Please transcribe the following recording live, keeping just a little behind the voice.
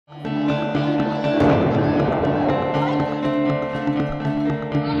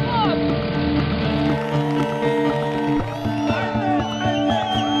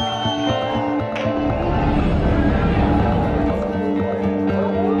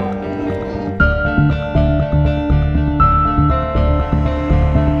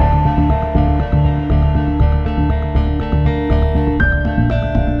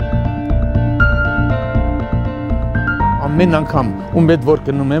ամեն անգամ ում հետ որ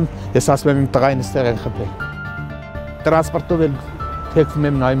գնում եմ, ես ասում եմ իմ տղային այստեղ են խփել։ Տրանսպորտով էլ թեքվում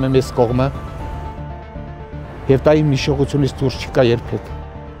եմ, նայում եմ այս կողմը, եւ դա իմ հիշողությունից դուրս չկա երբեք։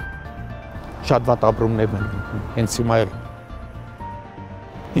 Շատ վատ ապրումներ են հենց հիմա էլ։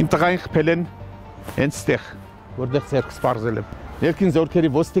 Իմ տղային խփել են հենց ստեղ, որտեղ ձեռք սպարզել եմ։ Երկին զորքերի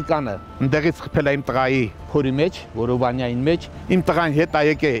ոստիկանը ընդեղից խփել է իմ տղայի փորի մեջ, որովանյային մեջ, իմ տղան հետ է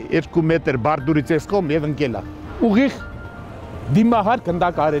եկել 2 մետր բարդուրից այս կողմ եւ ընկել է։ Ուղիղ դիմահար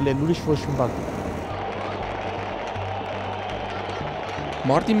գնդակ արել են, ուրիշ ոչ մի բան։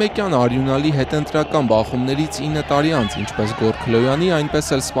 Մարտի 1-յան արյունալի հետընտրական բախումներից 9 տարի անց, ինչպես Գորգլոյանի, այնպես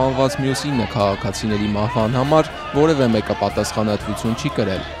էլ սպանված մյուս 9 քաղաքացիների մահվան համար որևէ մեկը պատասխանատվություն չի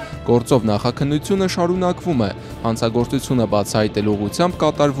կրել։ Գործով նախաքննությունը շարունակվում է, հանցագործությունը բացահայտելու ուղղությամբ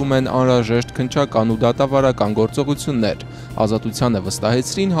կատարվում են անհրաժեշտ քննչական ու դատավարական գործողություններ, Ազատությանը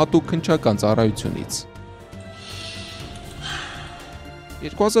վստահեցրին հատուկ քննչական ծառայությունից։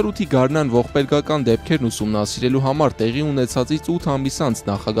 2008-ի գարնան ողբերգական դեպքերն ուսումնասիրելու համար տեղի ունեցածից 8 ամիս անց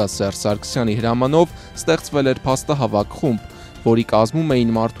նախագահ Սերժ Սարգսյանի հրամանով ստեղծվել էր փաստահավաք խումբ, որի կազմում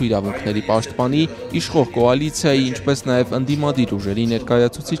էին մարդու իրավունքների պաշտպանի, իշխող կոալիցիայի, ինչպես նաև ընդդիմադիր ուժերի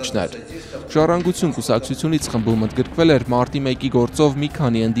ներկայացուցիչներ։ Ժառանգություն կուսակցությունից խմբում ընդգրկվել էր Մարտի 1-ի գործով մի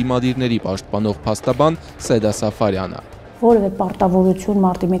քանի ընդդիմադիրների պաշտպանող փաստաբան Սեդա Սաֆարյանը։ Որևէ պարտավորություն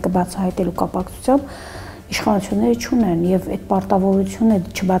Մարտի 1-ը բացահայտելու կապակցությամբ իշխանությունները չունեն, եւ այդ պարտավորությունը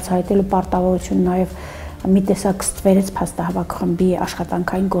չբացահայտելու պարտավորություն նաև մի տեսակ ստվերեց փաստահավաք խմբի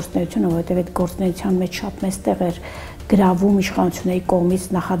աշխատանքային գործունեությունը, որովհետև այդ գործունեության մեջ շատ մեծ տեղ էր գրավում իշխանությունների կողմից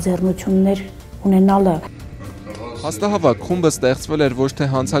նախաձեռնություններ ունենալը։ Փաստահավաք խումբը ստեղծվել էր ոչ թե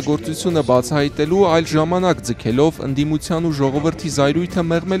հանցագործությունը բացահայտելու, այլ ժամանակ ձգելով ընդդիմության ու ժողովրդի զայրույթը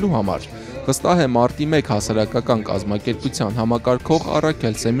մեղմելու համար, վստահ է Մարտի 1 հասարակական կազմակերպության համակարգող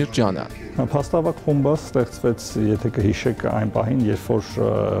Առաքել Սեմիրջյանը։ Փաստահավաք խումբը ստեղծվեց, եթե կհիշեք, այն պահին, երբ որ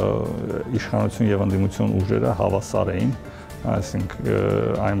իշխանություն եւ ընդդիմություն ուժերը հավասար էին, այսինքն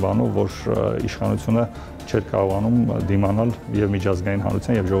այն բանով, որ իշխանությունը չէր կարողանում դիմանալ եւ միջազգային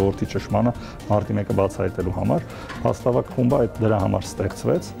հանրության եւ ժողովրդի ճշմարանը Մարտի 1-ը բացահայտելու համար, փաստահավաք խումբը դրա համար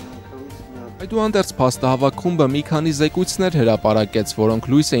ստեղծվեց։ Այդուհանդերձ փաստահավաք խումբը մի քանի զեկույցներ հրապարակեց, որոնք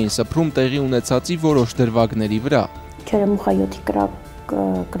լույս էին սփռում տեղի ունեցածի որոշ դրվագների վրա։ Չերեմուխայոթի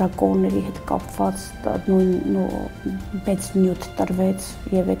կրակողների հետ կապված նույն մեծ նյութ տրվեց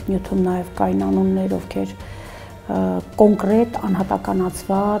եւ այդ նյութում նաեւ կային անուններ, ովքեր կոնկրետ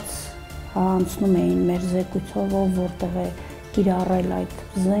անհատականացված անցնում էին մեր զեկույցով, որտեղ է կիրառել այդ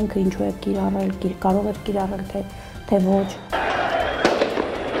զենքը, ինչու է կիրառել, կարող է կիրառել թե ոչ։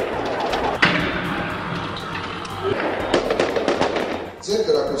 Ձեր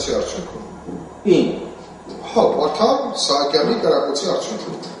կրակոցի արդյունքում։ Ին։ Հա, Վարդան Սահակյանի կրակոցի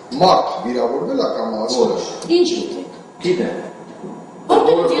արդյունքում։ Մարդ վիրավորվել է կամ ասել է։ Ինչ գիտեք։ Գիտեմ։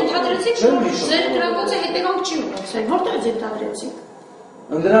 Որտեղ ենթադրեցիք, որ ձեր կրակոցը հետևանք չի ունեցել։ Որտեղ ենթադրեցիք։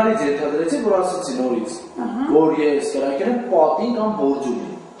 Ընդրանից ենթադրեցիք, որ ասեցի նորից, որ ես կրակել եմ պատին կամ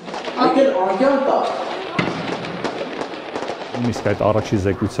բորձուլի։ Եկել անկյան տակ։ Իսկ այդ առաջի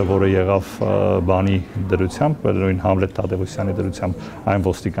զեկույցը, որը եղավ բանի դրությամբ, նույն Համլետ Թադևոսյանի դրությամբ, այն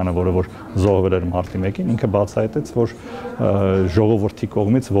ոստիկանը, որը որ զոհվել էր Մարտի 1-ին, ինքը բացահայտեց, որ ժողովրդի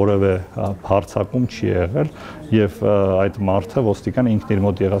կողմից որևէ հարձակում չի եղել եւ այդ մարդը ոստիկանը ինքն իր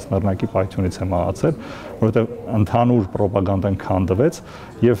մոտ եղած նռնակի պայթյունից է մահացել, որովհետեւ ընդհանուր ռոպագանդան քանդվեց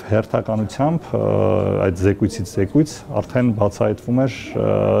եւ հերթականությամբ այդ զեկույցից զեկույց արդեն բացահայտվում էր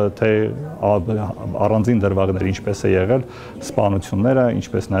թե առանձին դրվագներ ինչպես է եղել սպանությունները,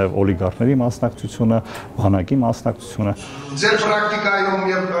 ինչպես նաև օլիգարխների մասնակցությունը, բանակի մասնակցությունը։ Ձեր պրակտիկայում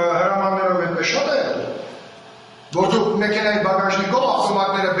եւ հրամաններով այնպես շատ է, որ դուք մեքենայի բագաժնիկով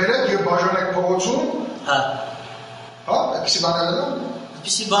ավտոմատները բերեք եւ բաժանեք փողոցում։ Հա, այդպիսի բաներ են։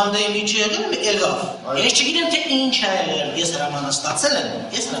 Այդպիսի բանդայի միջի եղել ելավ։ Ես չգիտեմ թե ինչ է եղել, ես հրամանը ստացել եմ,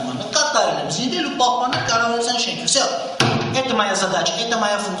 ես հրամանը կատարել եմ, զինվել ու պահպանել կառավարության շենքը։ Всё, это моя задача, это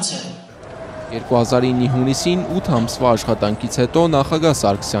моя функция։ 2009-ի հունիսին 8 ամսվա աշխատանքից հետո նախագահ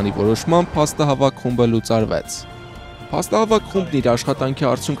Սարգսյանի որոշմամբ փաստահավաք խումբը լուծարվեց։ Փաստահավաք խումբն իր աշխատանքի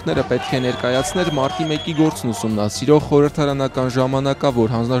արդյունքները պետք է ներկայացներ Մարտի 1-ի գործն ուսումնասիրող խորհրդարանական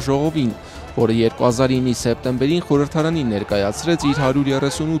ժամանակավոր հանձնաժողովին, որը 2009-ի սեպտեմբերին խորհրդարանին ներկայացրեց իր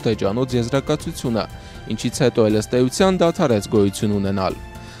 138 էջանոց եզրակացությունը, ինչից հետո էլ ըստ էության դադարեց գոյություն ունենալ։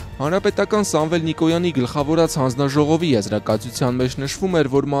 Հանրապետական Սամվել Նիկոյանի գլխավորած հանձնաժողովի եզրակացության մեջ նշվում էր,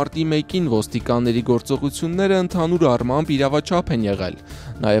 որ Մարտի 1-ին ոստիկանների գործողությունները ընդհանուր առմամբ իրավաչափ են եղել։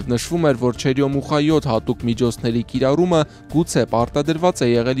 Նաև նշվում էր, որ չերեմուխայոթ հատուկ միջոցների կիրառումը գուցե պարտադրված է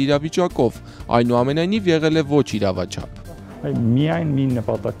եղել իրավիճակով, այնուամենայնիվ եղել է ոչ իրավաչափ։ Միայն մի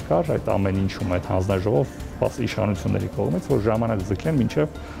նպատակ կար այդ ամեն ինչում, այդ հանձնաժողով իշխանությունների կողմից, որ ժամանակ ձգեն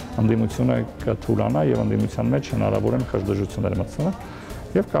մինչև ընդդիմությունը կթուլանա եւ ընդդիմության մեջ հնարավոր են խժդժություններ մտցնել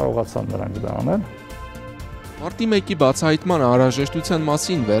եւ կարողացան նրանք դա անել։ Մարտի 1-ի բացահայտման անհրաժեշտության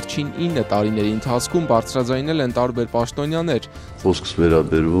մասին վերջին 9 տարիների ընթացքում բարձրաձայնել են տարբեր պաշտոնյաներ։ Խոսքս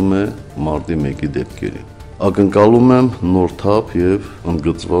վերաբերվում է Մարտի 1-ի դեպքերին։ Ակնկալում եմ նոր թափ եւ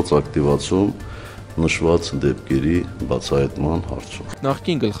ընդգծված ակտիվացում նշված դեպքերի բացահայտման հարցում։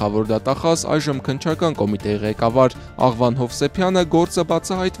 Նախկին գլխավոր դատախազ, այժմ քննչական կոմիտեի ղեկավար Աղվան Հովսեփյանը գործը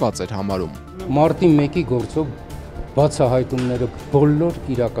բացահայտված էր համարում։ Մարտի 1-ի գործով բացահայտումները բոլոր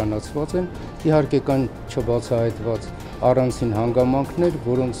իրականացված են, իհարկե կան չբացահայտված առանցին հանգամանքներ,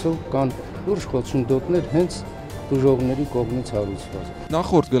 որոնցով կան լուրջ խոչընդոտներ հենց դժողների կողմից հարուցված։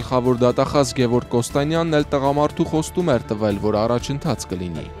 Նախորդ գլխավոր դատախազ Գևորգ Կոստանյանն էլ տղամարդու խոստում էր տվել, որ առաջընթաց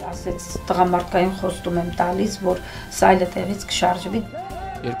կլինի։ Ասեց տղամարդկային խոստում եմ տալիս, որ սայլը տեղից կշարժվի։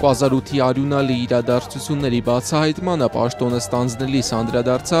 2008-ի արյունալի իրադարձությունների բացահայտմանը պաշտոնը ստանձնելիս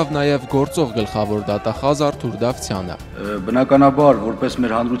անդրադարձավ նաև գործող գլխավոր դատախազ Արթուր Դավթյանը։ Բնականաբար, որպես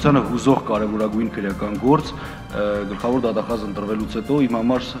մեր հանրությանը հուզող կարևորագույն քրեական գործ, գլխավոր դատախազ ընտրվելուց հետո իմ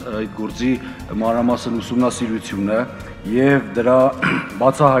համար այդ գործի մանրամասն ուսումնասիրությունը եւ դրա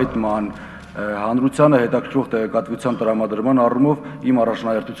բացահայտման հանրությանը հետաքրքրող տեղեկատվության տրամադրման առումով իմ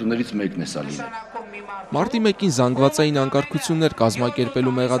առաջնահերթություններից մեկն է սա լինել։ Մարտի 1-ին զանգվածային անկարգություններ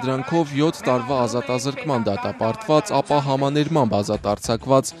կազմակերպելու մեղադրանքով 7 տարվա ազատազրկման դատապարտված, ապա համաներմամբ ազատ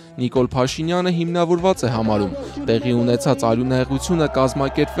արձակված Նիկոլ Փաշինյանը հիմնավորված է համարում։ Տեղի ունեցած արյունահեղությունը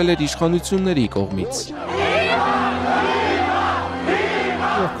կազմակերպվել էր իշխանությունների կողմից։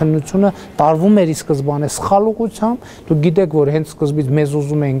 Քննությունը տարվում էր ի սկզբանե սխալուղությամբ, դուք գիտեք, որ հենց սկզբից մեզ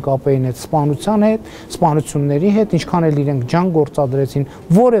ուզում էին կապեին այդ սպանության հետ, սպանությունների հետ, ինչքան էլ իրենք ջան գործադրեցին,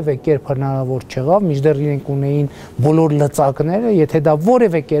 որևէ կերպ հնարավոր չեղավ, մինչդեռ իրենք ունեին բոլոր լծակները, եթե դա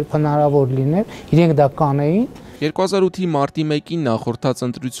որևէ կերպ հնարավոր լիներ, իրենք դա կանեին։ 2008-ի մարտի 1-ին նախորդած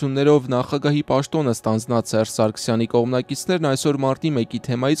ընտրություններով նախագահի պաշտոնը ստանձնած Սերժ Սարգսյանի կողմնակիցներն այսօր մարտի 1-ի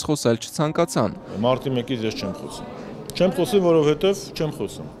թեմայից խոսել չցանկացան։ Մարտի 1-ից ես չեմ խոսում։ Չեմ խոսում, որովհետև չեմ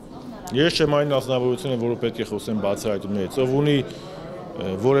խոսում։ Ես չեմ այն ազնվորությունը, որը պետք է խոսեմ բացահայտումներից, ով ունի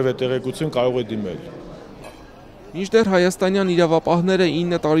որևէ տեղեկություն կարող է դիմել։ Մինչդեռ հայաստանյան իրավապահները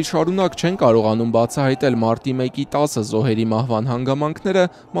 9 տարի շարունակ չեն կարողանում բացահայտել մարտի 1-ի 10 զոհերի մահվան հանգամանքները,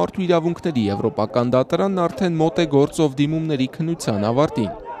 մարդու իրավունքների եվրոպական դատարանն արդեն մոտ է գործով դիմումների քննության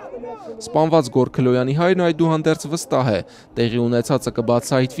ավարտին։ Սպանված Գորգ Քլոյանի հայրն այդուհանդերձ վստահ է, տեղի ունեցածը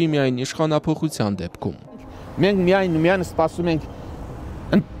կբացահայտվի միայն իշխանափոխության դեպքում։ Մենք միայն սպասում ենք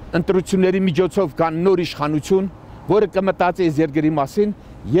ընտրությունների միջոցով կան նոր իշխանություն, որը կմտածի այս երկրի մասին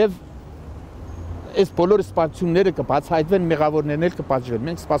եւ այս բոլոր սպանությունները կբացահայտվեն, մեղավորներն էլ կպատժվեն։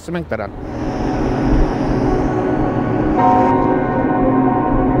 Մենք սպասում ենք դրան։